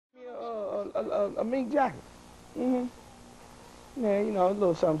a mink jacket. Yeah, you know, a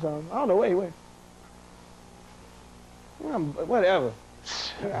little something. I don't know. Wait. Whatever.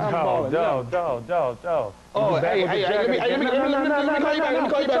 I'm balling. Dog. Oh, hey, let me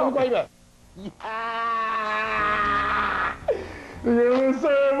call you back. You're in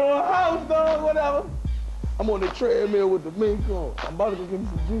Serv-On house, dog, whatever. I'm on the treadmill with the mink on. I'm about to go get me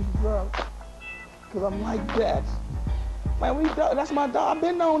some juices, bro. Cause I'm like that. Man, that's my dog. I've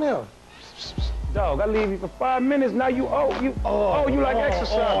been on him. Dog, I leave you for 5 minutes. Now you like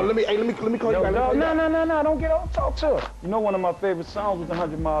exercise. Let me call you back. No, don't get off. Talk to her. You know one of my favorite songs was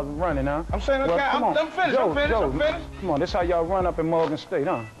 100 Miles of Running, huh? I'm saying, okay, I'm finished. I'm finished. Come on, this how y'all run up in Morgan State,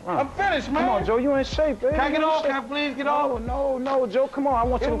 huh? I'm finished, man. Come on, Joe, you in shape, baby. Can I get off? Can I please get off? No, Joe, come on. I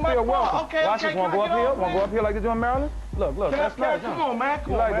want you to feel welcome. Okay, Watch this. Want to go up here? Want to go up here like they do in Maryland? Look, that's nice, Come on, man.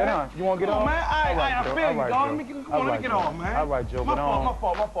 You like that, huh? You want to get off? Come on, man. I feel you, dog. Let me get off, man. All right, Joe. My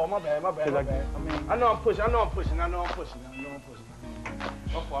fault. My bad. I mean, I know I'm pushing. My fault.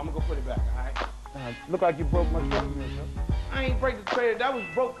 I'm gonna go put it back, all right? Look like you broke my treadmill, Joe. I ain't break the treadmill. That was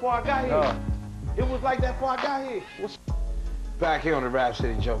broke before I got here. It was like that before I got here. Back here on the Rap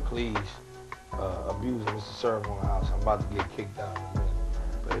City Joe Cleese, abusing Mr. Serv-On house. I'm about to get kicked out in a minute.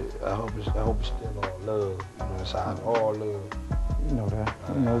 But I hope it's still all love. You know, it's all love. You know that.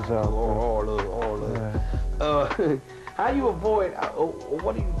 You know it's all love. Yeah. How you avoid,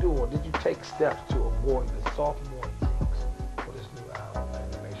 what do you do, or did you take steps to avoid the sophomore jinx for this new album, man,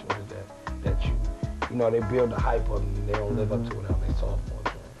 to make sure that you know, they build the hype up and they don't live up to it on their sophomore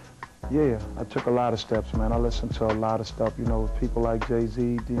joint? Yeah, I took a lot of steps, man. I listened to a lot of stuff, you know, with people like Jay-Z,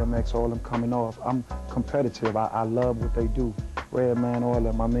 DMX, all them coming off. I'm competitive. I love what they do. Redman, all of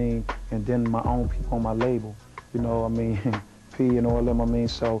them, I mean, and then my own people on my label, you know, I mean, P and all of them, I mean,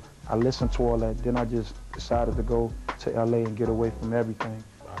 so I listened to all that. Then I just decided to go to LA and get away from everything.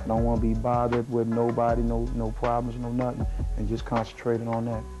 I don't want to be bothered with nobody, no problems, no nothing, and just concentrated on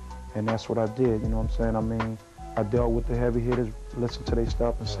that. And that's what I did, you know what I'm saying? I mean, I dealt with the heavy hitters, listened to their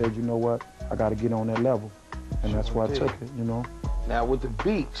stuff, and said, you know what, I got to get on that level. And that's why I took it, you know? Now, with the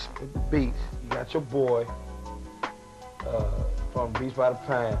beats, you got your boy from Beats by the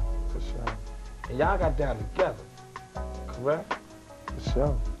Pound. For sure. And y'all got down together, correct? For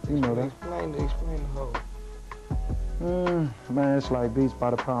sure. You know that. Explain the whole. Man, it's like Beats by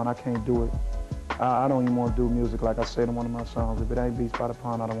the Pound. I can't do it. I don't even want to do music, like I said in one of my songs. If it ain't Beats by the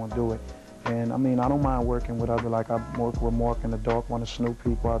Pound, I don't want to do it. And I mean, I don't mind working with other, like I work with Mark and the Dark, one of Snoop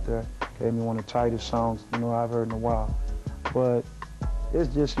people out there. Gave me one of the tightest songs, you know, I've heard in a while. But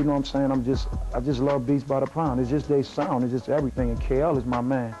it's just, you know what I'm saying, I just love Beats by the Pound. It's just their sound, it's just everything. And KL is my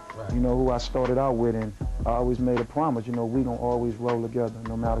man, you know, who I started out with, and I always made a promise, you know, we gonna always roll together,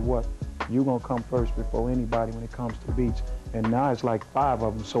 no matter what. You gonna come first before anybody when it comes to beats. And now it's like 5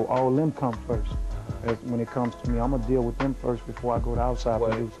 of them, so all of them come first. When it comes to me, I'm gonna deal with them first before I go to outside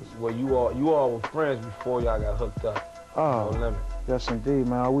producers. Well, you all were friends before y'all got hooked up. Oh, No limit. Yes, indeed,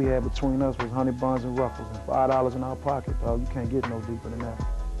 man. All we had between us was 100 buns and ruffles and $5 in our pocket, dog. You can't get no deeper than that.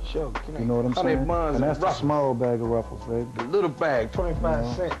 Sure. You know what I'm saying? Buns and that's ruffles. the small bag of ruffles, baby. The little bag,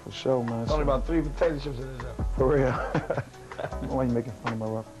 25 cents. For sure, man. It's only about 3 potato chips in this. For real. Why you making fun of my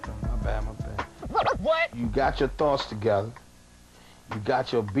ruffles, though? My bad. What? You got your thoughts together. You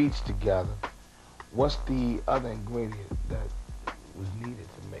got your beats together. What's the other ingredient that was needed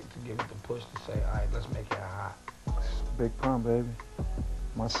to give it the push to say, all right, let's make it hot? Big Pun, baby.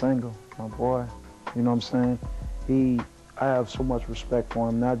 My single, my boy. You know what I'm saying? I have so much respect for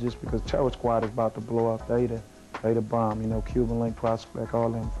him, not just because Terror Squad is about to blow up. They the bomb, you know, Cuban Link, Prospect, all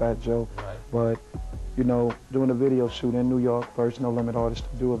them, Fat Joe. Right. But, you know, doing a video shoot in New York, first No Limit artist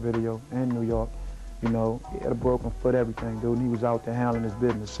to do a video in New York, you know, he had a broken foot, everything, dude, and he was out there handling his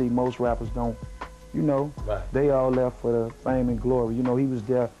business. See, most rappers don't, you know, they all left for the fame and glory. You know, he was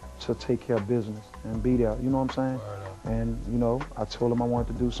there to take care of business and be there, you know what I'm saying? And, you know, I told him I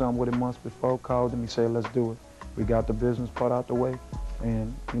wanted to do something with him months before, called him, he said, let's do it. We got the business part out the way,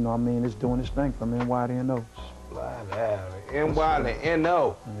 and, you know, I mean, it's doing its thing from NY to NO. NY to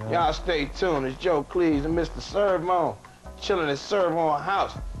NO. Y'all stay tuned. It's Joe Cleese and Mr. Serv-On, chilling at Serv-On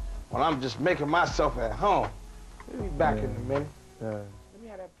house while I'm just making myself at home. We'll be back in a minute. Yeah. Let me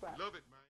have that plaque. Love it.